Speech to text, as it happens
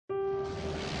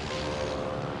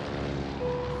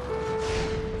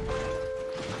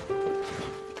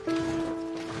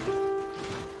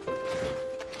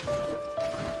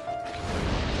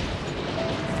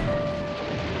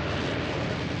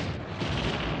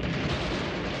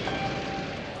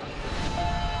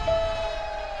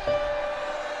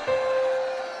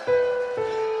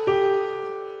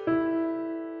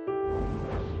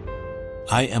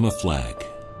I am a flag.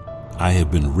 I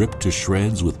have been ripped to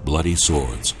shreds with bloody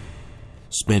swords,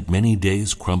 spent many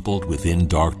days crumpled within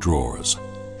dark drawers,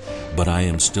 but I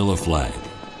am still a flag,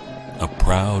 a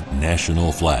proud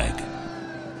national flag.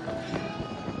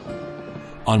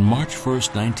 On March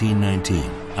 1st, 1919,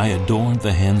 I adorned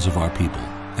the hands of our people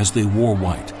as they wore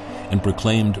white and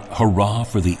proclaimed hurrah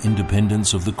for the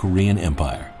independence of the Korean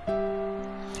Empire.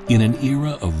 In an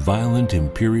era of violent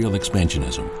imperial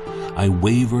expansionism, I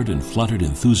wavered and fluttered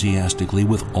enthusiastically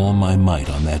with all my might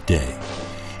on that day,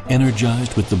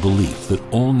 energized with the belief that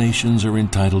all nations are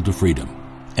entitled to freedom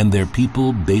and their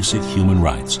people basic human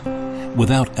rights,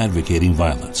 without advocating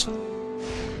violence.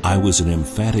 I was an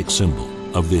emphatic symbol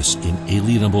of this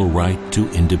inalienable right to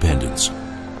independence.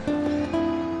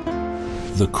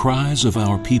 The cries of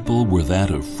our people were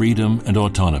that of freedom and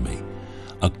autonomy,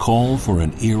 a call for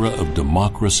an era of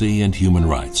democracy and human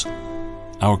rights.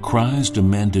 Our cries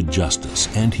demanded justice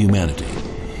and humanity,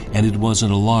 and it was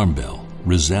an alarm bell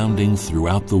resounding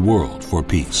throughout the world for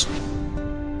peace.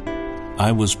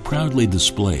 I was proudly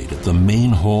displayed at the main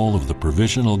hall of the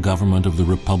Provisional Government of the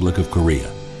Republic of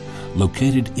Korea,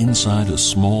 located inside a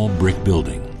small brick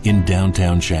building in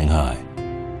downtown Shanghai.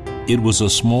 It was a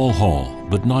small hall,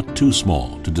 but not too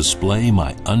small to display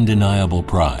my undeniable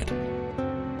pride.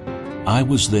 I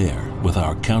was there with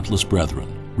our countless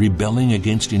brethren, rebelling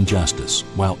against injustice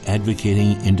while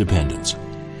advocating independence,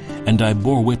 and I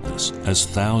bore witness as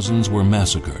thousands were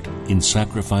massacred in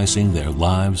sacrificing their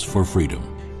lives for freedom.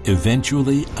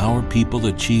 Eventually, our people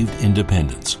achieved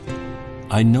independence.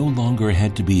 I no longer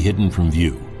had to be hidden from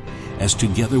view, as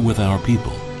together with our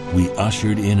people, we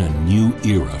ushered in a new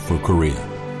era for Korea.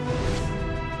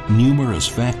 Numerous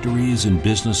factories and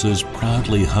businesses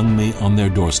proudly hung me on their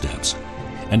doorsteps,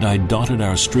 and I dotted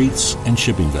our streets and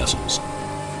shipping vessels.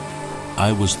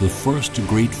 I was the first to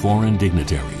greet foreign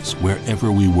dignitaries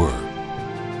wherever we were,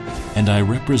 and I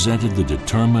represented the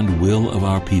determined will of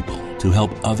our people to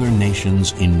help other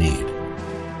nations in need.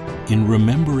 In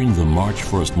remembering the March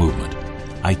 1st movement,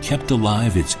 I kept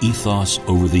alive its ethos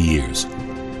over the years,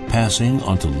 passing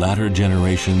on to latter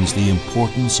generations the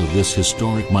importance of this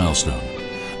historic milestone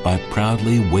by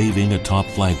proudly waving atop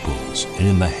flagpoles and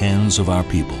in the hands of our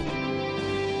people.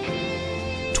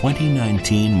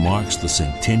 2019 marks the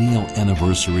centennial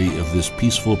anniversary of this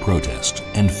peaceful protest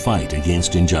and fight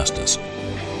against injustice.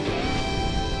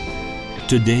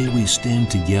 Today we stand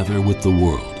together with the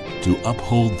world to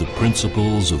uphold the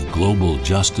principles of global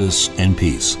justice and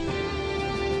peace.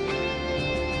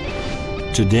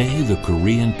 Today, the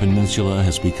Korean Peninsula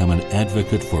has become an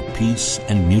advocate for peace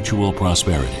and mutual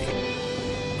prosperity.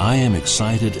 I am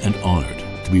excited and honored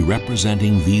to be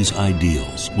representing these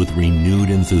ideals with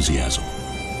renewed enthusiasm.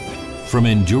 From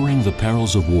enduring the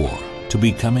perils of war to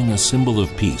becoming a symbol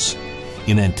of peace,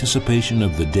 in anticipation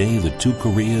of the day the two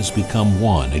Koreas become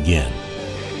one again.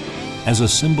 As a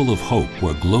symbol of hope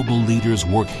where global leaders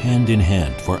work hand in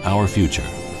hand for our future,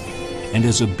 and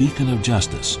as a beacon of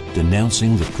justice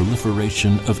denouncing the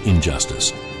proliferation of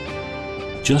injustice.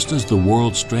 Just as the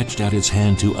world stretched out its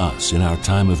hand to us in our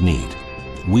time of need,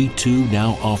 we too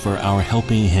now offer our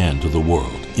helping hand to the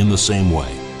world in the same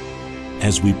way,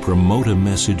 as we promote a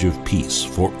message of peace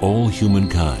for all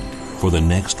humankind for the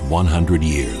next 100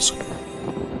 years.